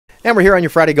And we're here on your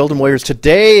Friday Golden Warriors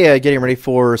today, getting ready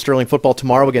for Sterling football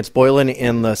tomorrow against Boylan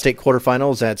in the state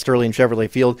quarterfinals at Sterling Chevrolet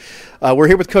Field. We're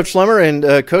here with Coach Schlemmer,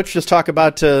 and Coach, just talk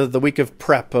about the week of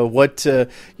prep. What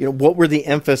were the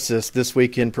emphasis this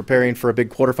week in preparing for a big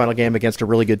quarterfinal game against a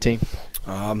really good team?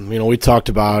 We talked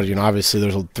about, obviously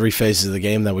there's 3 phases of the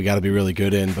game that we got to be really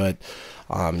good in, but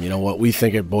what we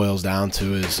think it boils down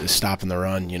to is stopping the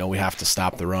run. We have to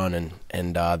stop the run,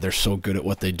 and they're so good at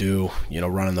what they do,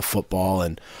 running the football,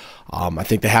 and I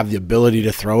think they have the ability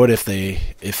to throw it if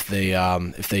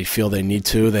they feel they need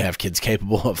to. They have kids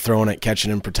capable of throwing it,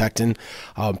 catching, and protecting.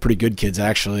 Pretty good kids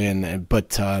actually,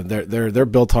 but they're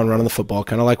built on running the football,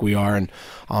 kind of like we are. And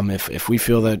if we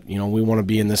feel that we want to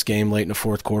be in this game late in the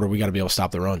fourth quarter, we got to be able to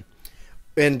stop the run.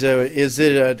 And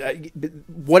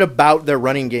what about their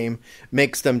running game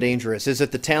makes them dangerous? Is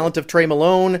it the talent of Trey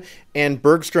Malone and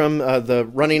Bergstrom, the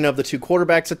running of the 2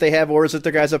 quarterbacks that they have, or is it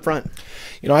the guys up front?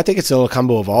 I think it's a little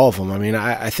combo of all of them. I mean,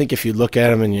 I think if you look at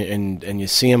them and you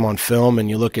see them on film and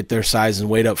you look at their size and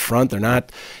weight up front, they're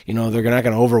not, they're not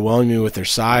going to overwhelm you with their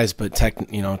size, but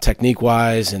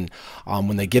technique-wise and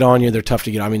when they get on you, they're tough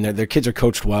to get. I mean, their kids are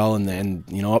coached well,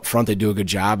 and up front they do a good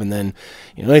job. And then,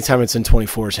 anytime it's in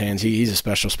 24's hands, he's a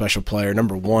special player.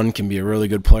 Number 1 can be a really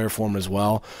good player for him as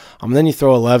well. Then you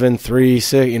throw 11, 3,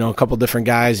 6, a couple different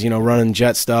guys, running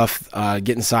jet stuff,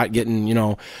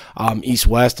 getting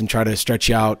east-west and try to stretch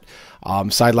you out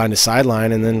sideline to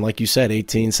sideline. And then, like you said,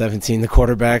 18, 17, the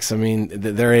quarterbacks, I mean,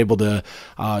 they're able to,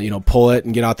 pull it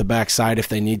and get out the backside if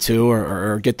they need to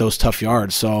or get those tough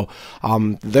yards. So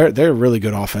they're really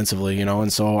good offensively,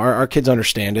 and so our kids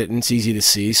understand it, and it's easy to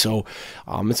see. So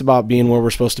it's about being where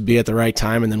we're supposed to be at the right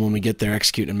time, and then when we get there,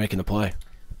 executing and making the play.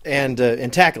 And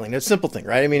tackling, it's a simple thing,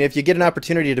 right? I mean, if you get an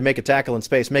opportunity to make a tackle in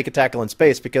space, make a tackle in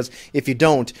space, because if you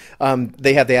don't,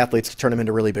 they have the athletes to turn them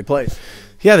into really big plays.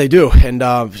 Yeah, they do, and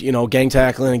gang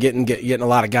tackling and getting a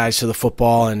lot of guys to the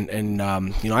football, and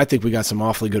I think we got some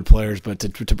awfully good players. But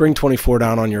to bring 24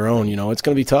 down on your own, it's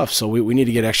going to be tough. So we need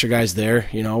to get extra guys there.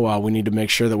 We need to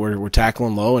make sure that we're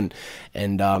tackling low and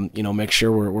make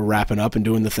sure we're wrapping up and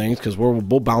doing the things, because we'll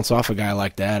bounce off a guy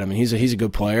like that. I mean, he's a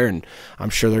good player, and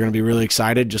I'm sure they're going to be really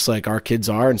excited, just like our kids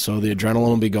are, and so the adrenaline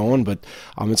will be going. But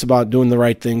it's about doing the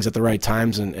right things at the right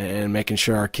times and making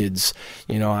sure our kids,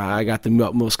 I got the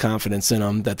utmost confidence in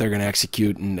them that they're going to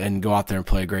execute and go out there and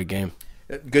play a great game.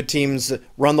 Good teams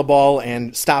run the ball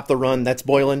and stop the run. That's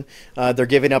Boylan. They're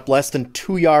giving up less than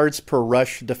 2 yards per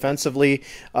rush defensively.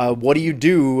 What do you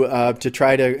do to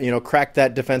try to crack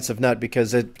that defensive nut?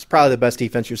 Because it's probably the best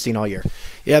defense you've seen all year.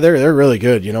 Yeah, they're really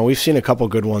good. We've seen a couple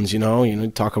good ones.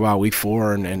 Talk about week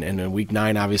 4 and week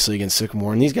 9, obviously against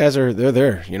Sycamore. And these guys they're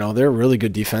there. They're really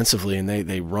good defensively, and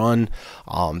they run.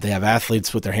 They have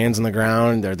athletes with their hands on the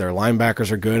ground. Their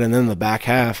linebackers are good, and then in the back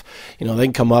half, they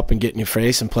can come up and get in your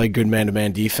face and play good man-to-man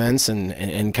defense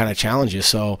and kind of challenge you.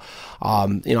 So,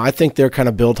 I think they're kind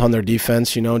of built on their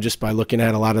defense, just by looking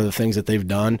at a lot of the things that they've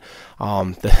done.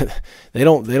 They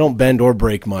don't bend or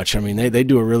break much. I mean, they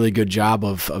do a really good job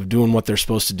of doing what they're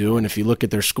supposed to do. And if you look at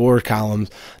their score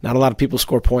columns, not a lot of people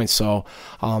score points. So,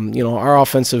 our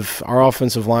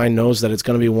offensive line knows that it's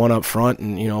going to be one up front.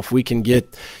 And, if we can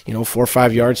get, 4 or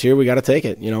 5 yards here, we got to take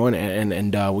it,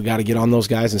 and we got to get on those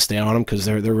guys and stay on them, because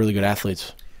they're really good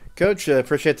athletes. Coach,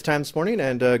 appreciate the time this morning,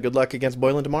 and good luck against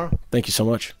Boylan tomorrow. Thank you so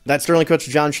much. That's Sterling coach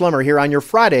Jon Schlemmer here on your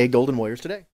Friday Golden Warriors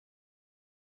Today.